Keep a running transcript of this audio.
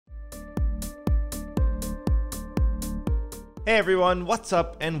Hey everyone, what's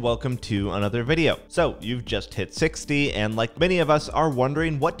up and welcome to another video. So you've just hit 60 and like many of us are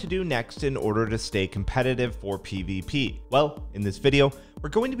wondering what to do next in order to stay competitive for PvP. Well, in this video, we're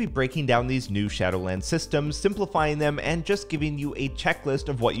going to be breaking down these new Shadowlands systems, simplifying them, and just giving you a checklist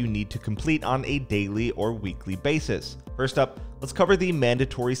of what you need to complete on a daily or weekly basis. First up, let's cover the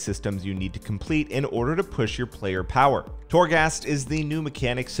mandatory systems you need to complete in order to push your player power. Torghast is the new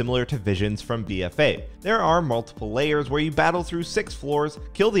mechanic similar to Visions from BFA. There are multiple layers where you battle through 6 floors,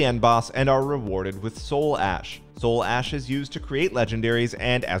 kill the end boss, and are rewarded with Soul Ash. Soul Ash is used to create legendaries,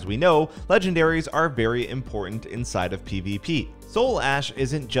 and as we know, legendaries are very important inside of PvP. Soul Ash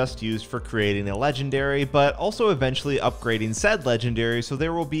isn't just used for creating a legendary, but also eventually upgrading said legendary, so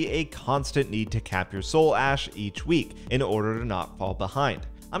there will be a constant need to cap your Soul Ash each week in order to not fall behind.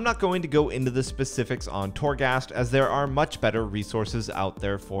 I'm not going to go into the specifics on Torghast as there are much better resources out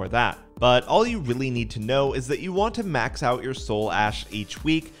there for that. But all you really need to know is that you want to max out your Soul Ash each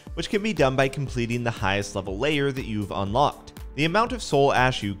week, which can be done by completing the highest level layer that you've unlocked. The amount of Soul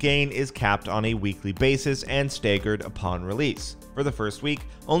Ash you gain is capped on a weekly basis and staggered upon release. For the first week,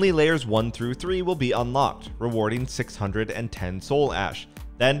 only layers 1 through 3 will be unlocked, rewarding 610 Soul Ash.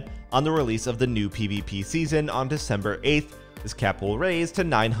 Then, on the release of the new PvP season on December 8th, this cap will raise to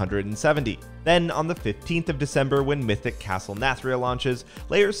 970. Then on the 15th of December, when Mythic Castle Nathria launches,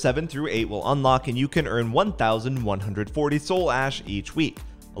 layers 7 through 8 will unlock and you can earn 1,140 Soul Ash each week,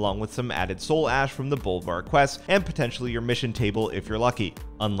 along with some added Soul Ash from the Bolvar quests and potentially your mission table if you're lucky.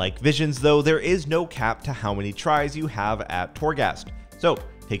 Unlike Visions though, there is no cap to how many tries you have at Torghast, so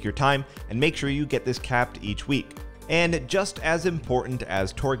take your time and make sure you get this capped each week. And just as important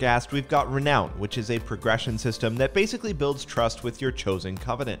as Torghast, we've got Renown, which is a progression system that basically builds trust with your chosen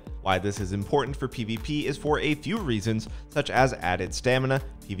covenant. Why this is important for PvP is for a few reasons, such as added stamina,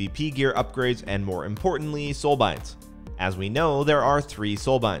 PvP gear upgrades, and more importantly, soulbinds. As we know, there are 3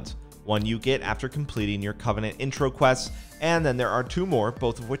 soulbinds. One you get after completing your covenant intro quests, and then there are 2 more,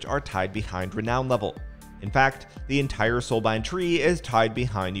 both of which are tied behind Renown level. In fact, the entire soulbind tree is tied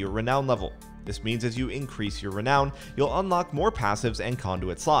behind your Renown level. This means as you increase your Renown, you'll unlock more passives and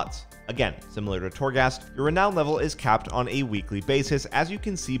conduit slots. Again, similar to Torghast, your Renown level is capped on a weekly basis as you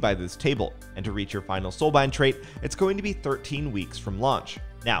can see by this table, and to reach your final soulbind trait, it's going to be 13 weeks from launch.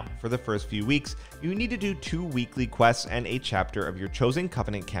 Now, for the first few weeks, you need to do 2 weekly quests and a chapter of your chosen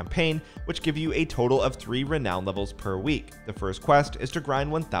covenant campaign, which give you a total of 3 Renown levels per week. The first quest is to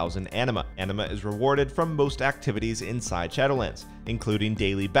grind 1000 anima. Anima is rewarded from most activities inside Shadowlands, including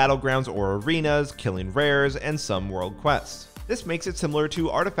daily battlegrounds or arenas, killing rares, and some world quests. This makes it similar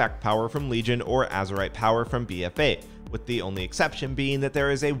to artifact power from Legion or Azerite power from BFA, with the only exception being that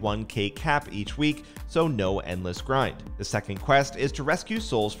there is a 1k cap each week, so no endless grind. The second quest is to rescue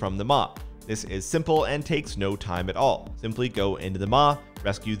souls from the maw. This is simple and takes no time at all. Simply go into the maw,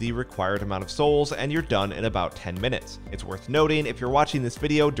 rescue the required amount of souls, and you're done in about 10 minutes. It's worth noting if you're watching this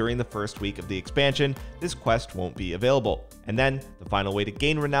video during the first week of the expansion, this quest won't be available. And then, the final way to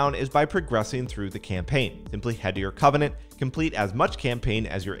gain Renown is by progressing through the campaign. Simply head to your covenant, complete as much campaign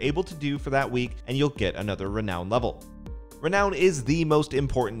as you're able to do for that week, and you'll get another Renown level. Renown is the most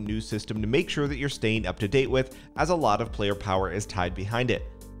important new system to make sure that you're staying up to date with, as a lot of player power is tied behind it.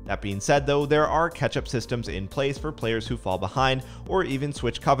 That being said though, there are catch-up systems in place for players who fall behind or even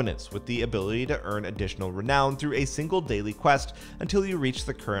switch covenants, with the ability to earn additional Renown through a single daily quest until you reach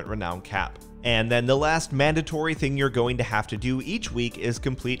the current Renown cap. And then the last mandatory thing you're going to have to do each week is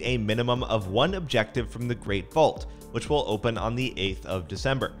complete a minimum of 1 objective from the Great Vault, which will open on the 8th of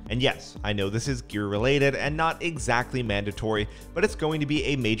December. And yes, I know this is gear related and not exactly mandatory, but it's going to be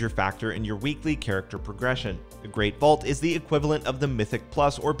a major factor in your weekly character progression. The Great Vault is the equivalent of the Mythic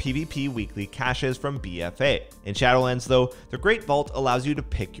Plus or PvP weekly caches from BFA. In Shadowlands though, the Great Vault allows you to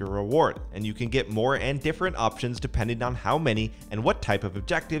pick your reward, and you can get more and different options depending on how many and what type of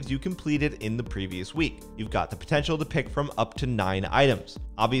objectives you completed in the previous week. You've got the potential to pick from up to 9 items.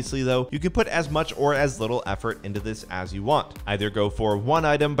 Obviously though, you can put as much or as little effort into this as you want. Either go for 1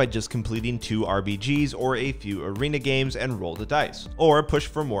 item by just completing 2 RBGs or a few arena games and roll the dice, or push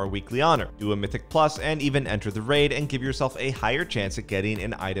for more weekly honor, do a Mythic Plus, and even enter the raid and give yourself a higher chance at getting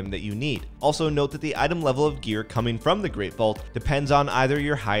an item that you need. Also note that the item level of gear coming from the Great Vault depends on either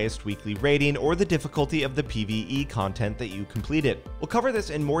your highest weekly rating or the difficulty of the PvE content that you completed. We'll cover this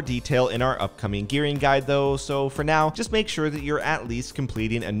in more detail in our upcoming gearing guide though, so for now, just make sure that you're at least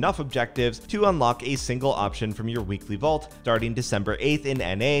completing enough objectives to unlock a single option from your weekly vault starting December 8th in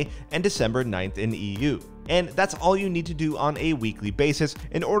NA and December 9th in EU. And that's all you need to do on a weekly basis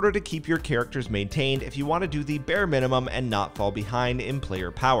in order to keep your characters maintained if you want to do the bare minimum and not fall behind in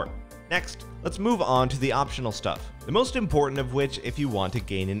player power. Next, let's move on to the optional stuff. The most important of which, if you want to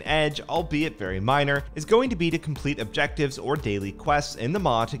gain an edge, albeit very minor, is going to be to complete objectives or daily quests in the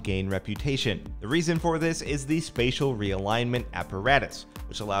Maw to gain reputation. The reason for this is the spatial realignment apparatus,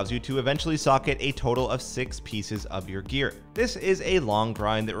 which allows you to eventually socket a total of 6 pieces of your gear. This is a long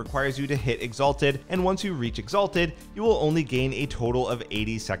grind that requires you to hit Exalted, and once you reach Exalted, you will only gain a total of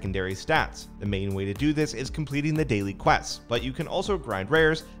 80 secondary stats. The main way to do this is completing the daily quests, but you can also grind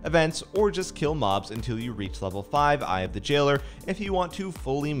rares, events, or just kill mobs until you reach level 5 Eye of the Jailer if you want to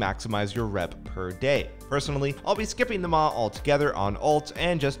fully maximize your rep per day. Personally, I'll be skipping the Maw altogether on alt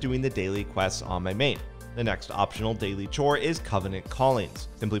and just doing the daily quests on my main. The next optional daily chore is Covenant Callings.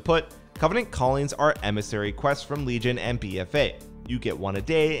 Simply put, Covenant Callings are emissary quests from Legion and BFA. You get 1 a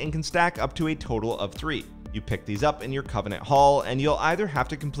day and can stack up to a total of 3. You pick these up in your Covenant Hall, and you'll either have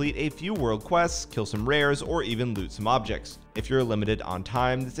to complete a few world quests, kill some rares, or even loot some objects. If you're limited on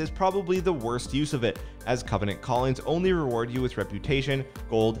time, this is probably the worst use of it, as Covenant Callings only reward you with reputation,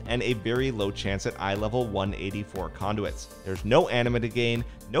 gold, and a very low chance at eye level 184 conduits. There's no anima to gain,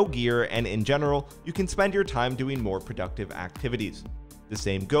 no gear, and in general, you can spend your time doing more productive activities. The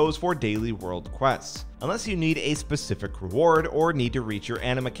same goes for daily world quests. Unless you need a specific reward or need to reach your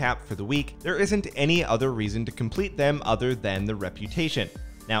anima cap for the week, there isn't any other reason to complete them other than the reputation.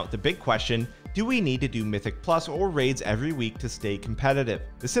 Now, the big question, do we need to do Mythic Plus or raids every week to stay competitive?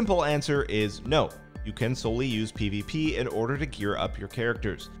 The simple answer is no. You can solely use PvP in order to gear up your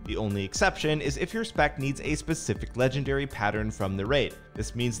characters. The only exception is if your spec needs a specific legendary pattern from the raid.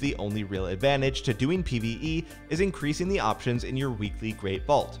 This means the only real advantage to doing PvE is increasing the options in your weekly Great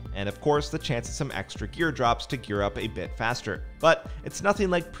Vault, and of course the chance of some extra gear drops to gear up a bit faster. But it's nothing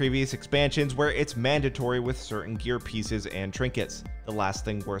like previous expansions where it's mandatory with certain gear pieces and trinkets. The last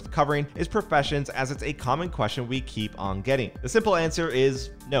thing worth covering is professions, as it's a common question we keep on getting. The simple answer is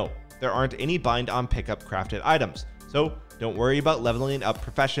no. There aren't any bind on pickup crafted items, so don't worry about leveling up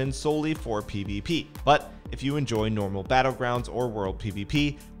professions solely for PvP. But if you enjoy normal battlegrounds or world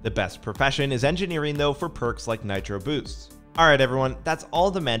PvP, the best profession is engineering though, for perks like nitro boosts. Alright everyone, that's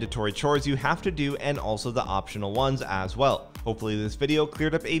all the mandatory chores you have to do and also the optional ones as well. Hopefully this video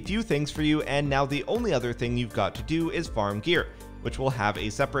cleared up a few things for you, and now the only other thing you've got to do is farm gear, which we'll have a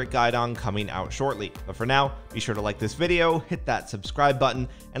separate guide on coming out shortly. But for now, be sure to like this video, hit that subscribe button,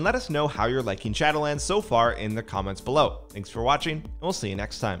 and let us know how you're liking Shadowlands so far in the comments below. Thanks for watching, and we'll see you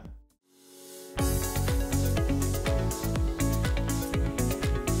next time.